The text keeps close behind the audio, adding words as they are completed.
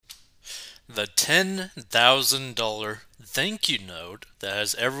The $10,000 thank you note that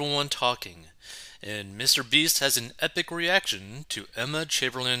has everyone talking. And Mr. Beast has an epic reaction to Emma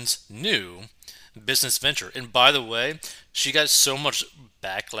Chamberlain's new business venture. And by the way, she got so much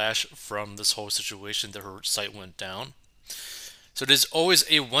backlash from this whole situation that her site went down. So it is always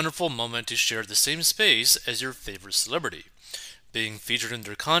a wonderful moment to share the same space as your favorite celebrity. Being featured in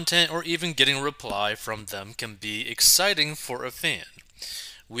their content or even getting a reply from them can be exciting for a fan.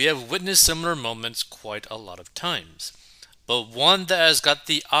 We have witnessed similar moments quite a lot of times. But one that has got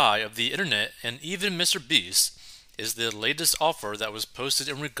the eye of the internet and even Mr. Beast is the latest offer that was posted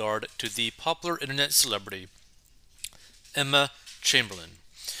in regard to the popular internet celebrity Emma Chamberlain.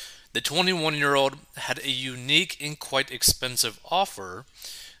 The 21-year-old had a unique and quite expensive offer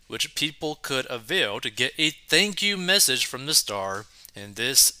which people could avail to get a thank you message from the star, and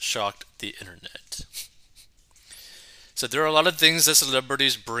this shocked the internet. So there are a lot of things that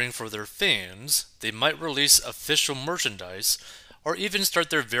celebrities bring for their fans. They might release official merchandise or even start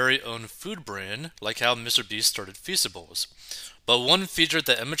their very own food brand, like how Mr. Beast started Feastables. But one feature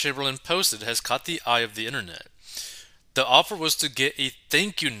that Emma Chamberlain posted has caught the eye of the internet. The offer was to get a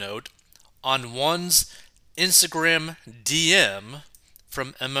thank you note on one's Instagram DM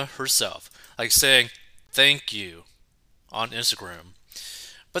from Emma herself, like saying thank you on Instagram.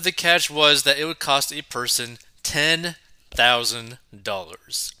 But the catch was that it would cost a person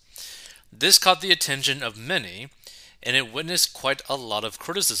 $10,000. This caught the attention of many, and it witnessed quite a lot of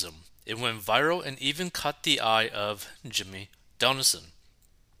criticism. It went viral and even caught the eye of Jimmy Donaldson.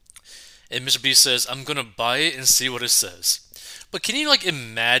 And Mr. Beast says, I'm gonna buy it and see what it says. But can you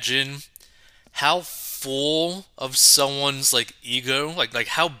imagine how full of someone's ego, like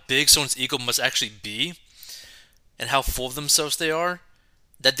how big someone's ego must actually be, and how full of themselves they are,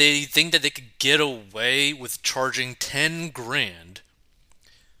 that they think that they could get away with charging 10 grand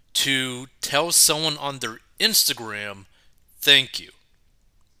to tell someone on their Instagram, thank you.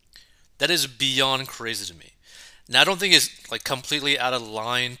 That is beyond crazy to me. Now I don't think it's completely out of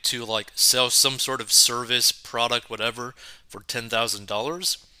line to sell some sort of service, product, whatever for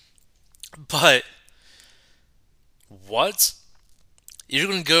 $10,000. But what? You're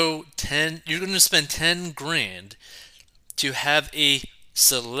going to spend 10 grand to have a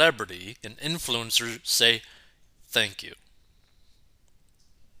celebrity, an influencer say thank you.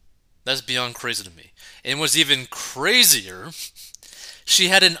 That's beyond crazy to me. And what's even crazier, she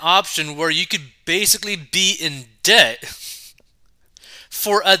had an option where you could basically be in debt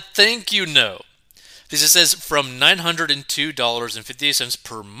for a thank you note. This says from $902.58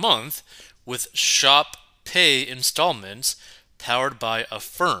 per month with Shop Pay installments powered by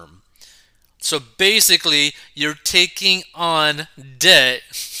Affirm. So basically, you're taking on debt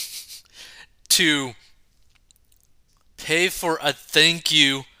to pay for a thank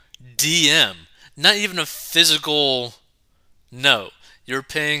you DM. Not even a physical note. You're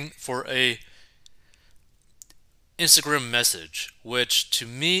paying for a Instagram message, which to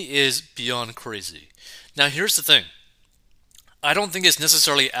me is beyond crazy. Now here's the thing. I don't think it's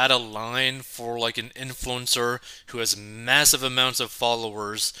necessarily out of line for an influencer who has massive amounts of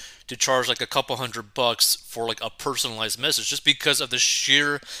followers to charge a couple $100 for a personalized message just because of the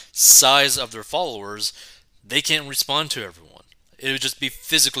sheer size of their followers. They can't respond to everyone. It would just be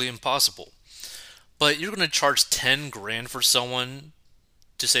physically impossible. But you're going to charge 10 grand for someone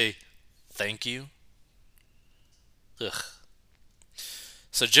to say thank you? Ugh.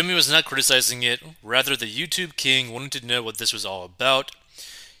 So Jimmy was not criticizing it, rather the YouTube king wanted to know what this was all about.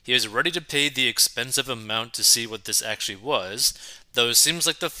 He was ready to pay the expensive amount to see what this actually was, though it seems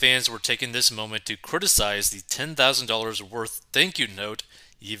like the fans were taking this moment to criticize the $10,000 worth thank you note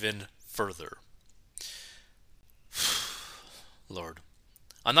even further. Lord.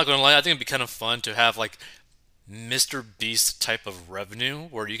 I'm not gonna lie, I think it'd be kind of fun to have Mr. Beast type of revenue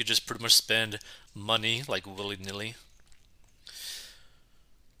where you could just pretty much spend money willy-nilly.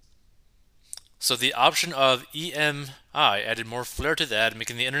 So the option of EMI added more flair to the ad,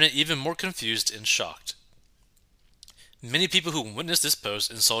 making the internet even more confused and shocked. Many people who witnessed this post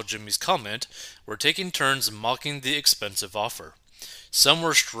and saw Jimmy's comment were taking turns mocking the expensive offer. Some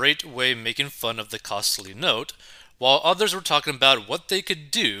were straightway making fun of the costly note, while others were talking about what they could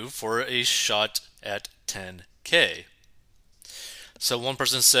do for a shot at 10K. So one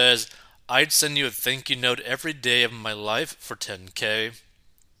person says, I'd send you a thank you note every day of my life for 10K.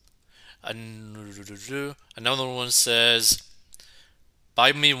 Another one says,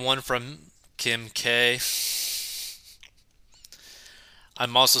 buy me one from Kim K.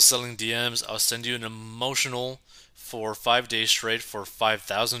 I'm also selling DMs. I'll send you an emotional for 5 days straight for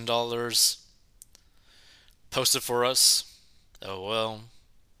 $5,000. Post it for us. Oh well.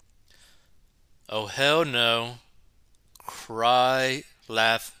 Oh, hell no. Cry,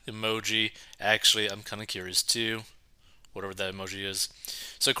 laugh emoji. Actually, I'm kind of curious too. Whatever that emoji is.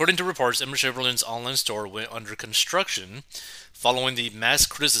 So, according to reports, Emma Chamberlain's online store went under construction following the mass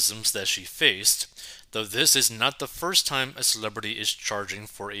criticisms that she faced, though this is not the first time a celebrity is charging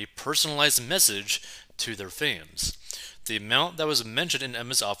for a personalized message to their fans. The amount that was mentioned in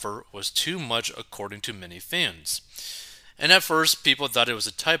Emma's offer was too much, according to many fans. And at first, people thought it was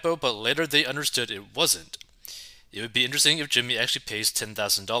a typo, but later they understood it wasn't. It would be interesting if Jimmy actually pays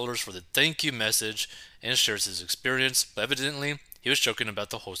 $10,000 for the thank you message and shares his experience, but evidently he was joking about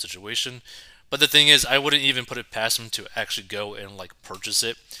the whole situation. But the thing is, I wouldn't even put it past him to actually go and purchase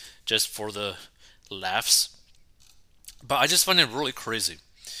it just for the laughs. But I just find it really crazy.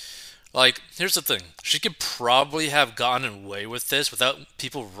 Here's the thing. She could probably have gotten away with this without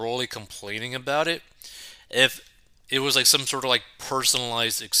people really complaining about it if it was some sort of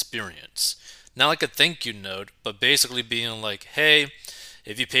personalized experience. Not like a thank you note, but basically being like, hey,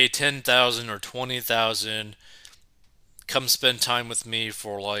 if you pay 10,000 or 20,000, come spend time with me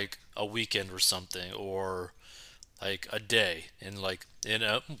for a weekend or something, or a day, and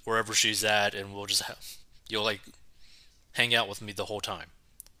wherever she's at, and you'll hang out with me the whole time,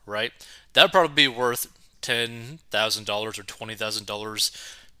 right? That'd probably be worth $10,000 or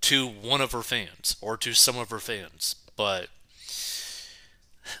 $20,000 to one of her fans or to some of her fans, but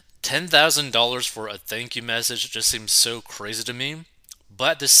 $10,000 for a thank you message just seems so crazy to me.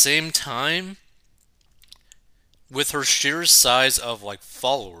 But at the same time, with her sheer size of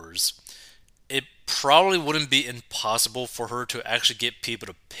followers, it probably wouldn't be impossible for her to actually get people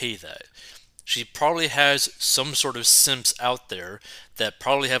to pay that. She probably has some sort of simps out there that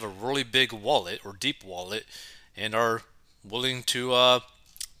probably have a really big wallet or deep wallet and are willing to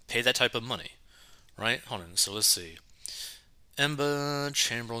pay that type of money, right? Hold on, so let's see. Emma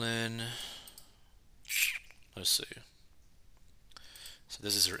Chamberlain. Let's see. So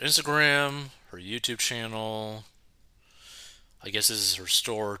this is her Instagram, her YouTube channel. I guess this is her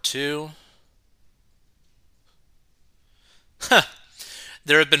store too.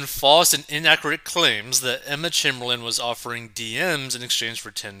 There have been false and inaccurate claims that Emma Chamberlain was offering DMs in exchange for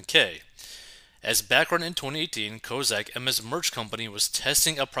 10K. As background, in 2018, Kozak, Emma's merch company, was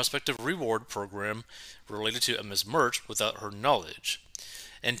testing a prospective reward program related to Emma's merch without her knowledge.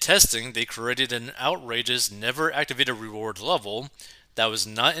 In testing, they created an outrageous, never activated reward level that was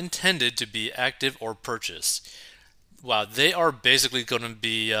not intended to be active or purchased. Wow, they are basically going to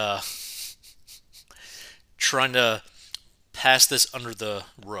be trying to pass this under the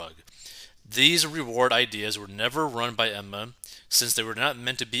rug. These reward ideas were never run by Emma, since they were not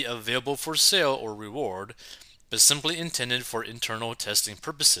meant to be available for sale or reward, but simply intended for internal testing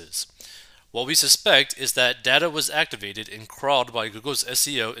purposes. What we suspect is that data was activated and crawled by Google's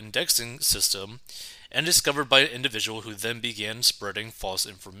SEO indexing system and discovered by an individual who then began spreading false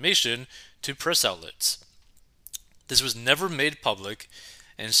information to press outlets. This was never made public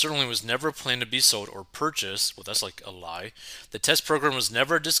and certainly was never planned to be sold or purchased. Well, that's a lie. The test program was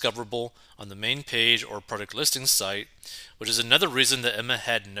never discoverable on the main page or product listing site, which is another reason that Emma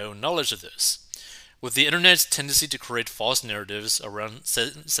had no knowledge of this. With the internet's tendency to create false narratives around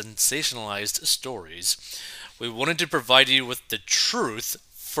sensationalized stories, we wanted to provide you with the truth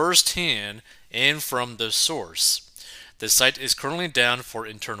firsthand and from the source. The site is currently down for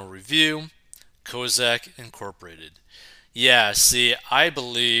internal review. Kozak Incorporated. Yeah, see, I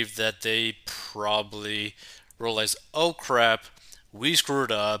believe that they probably realized, oh crap, we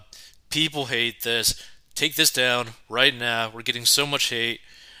screwed up. People hate this. Take this down right now. We're getting so much hate.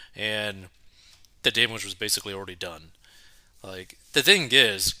 And the damage was basically already done. The thing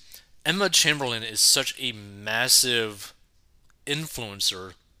is, Emma Chamberlain is such a massive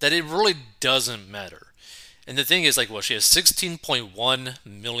influencer that it really doesn't matter. And the thing is, she has 16.1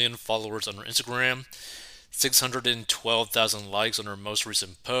 million followers on her Instagram, 612,000 likes on her most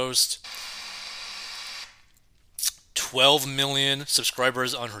recent post, 12 million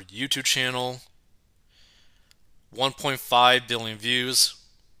subscribers on her YouTube channel, 1.5 billion views,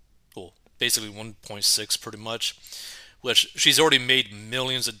 well, basically 1.6 pretty much, which she's already made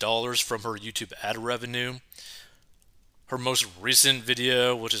millions of dollars from her YouTube ad revenue. Her most recent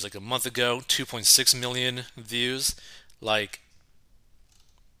video, which is a month ago, 2.6 million views.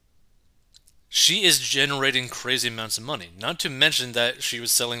 She is generating crazy amounts of money. Not to mention that she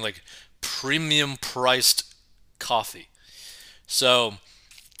was selling premium priced coffee. So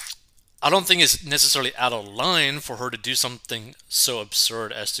I don't think it's necessarily out of line for her to do something so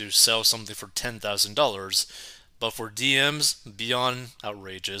absurd as to sell something for $10,000. But for DMs, beyond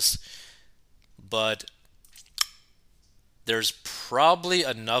outrageous. But there's probably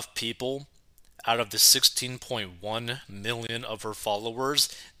enough people out of the 16.1 million of her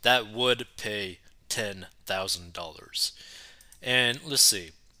followers that would pay $10,000. And let's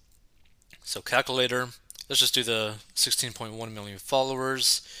see. So, calculator, let's just do the 16.1 million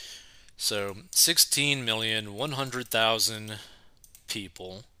followers. So, 16,100,000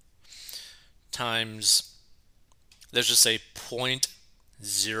 people times, let's just say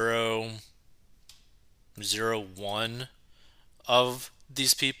 0.001 of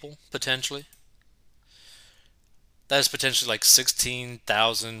these people potentially. That is potentially like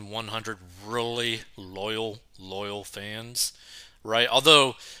 16,100 really loyal fans, right?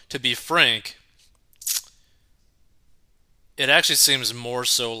 Although, to be frank, it actually seems more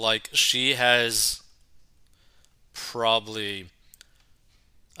so like she has probably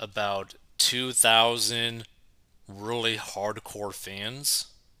about 2,000 really hardcore fans.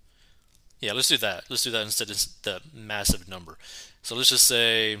 Yeah, let's do that. Let's do that instead of the massive number. So let's just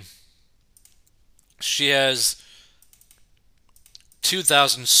say she has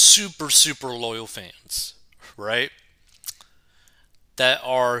 2,000 super loyal fans, right? That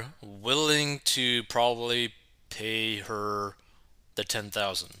are willing to probably pay her the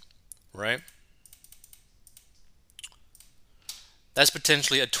 10,000, right? That's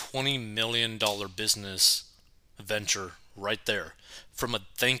potentially a $20 million business venture right there from a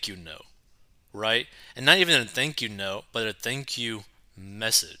thank you note, right? And not even a thank you note, but a thank you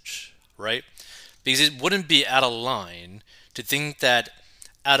message, right? Because it wouldn't be out of line to think that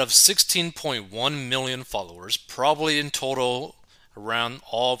out of 16.1 million followers, probably in total around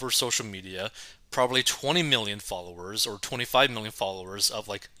all of her social media, probably 20 million followers or 25 million followers of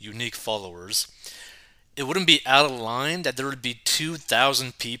like unique followers, it wouldn't be out of line that there would be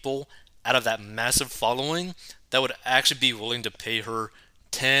 2,000 people out of that massive following that would actually be willing to pay her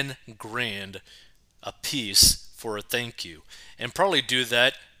 10 grand a piece for a thank you and probably do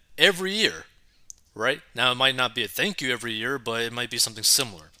that every year, right? Now, it might not be a thank you every year, but it might be something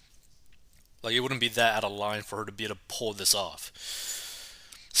similar. Like, it wouldn't be that out of line for her to be able to pull this off.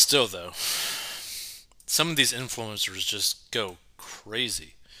 Still, though, some of these influencers just go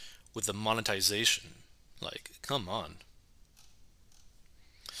crazy with the monetization. Like, come on.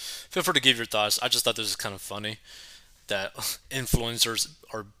 Feel free to give your thoughts. I just thought this was kind of funny that influencers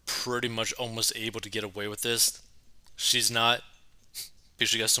are pretty much almost able to get away with this. She's not because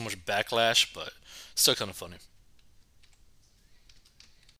she got so much backlash, but still kind of funny.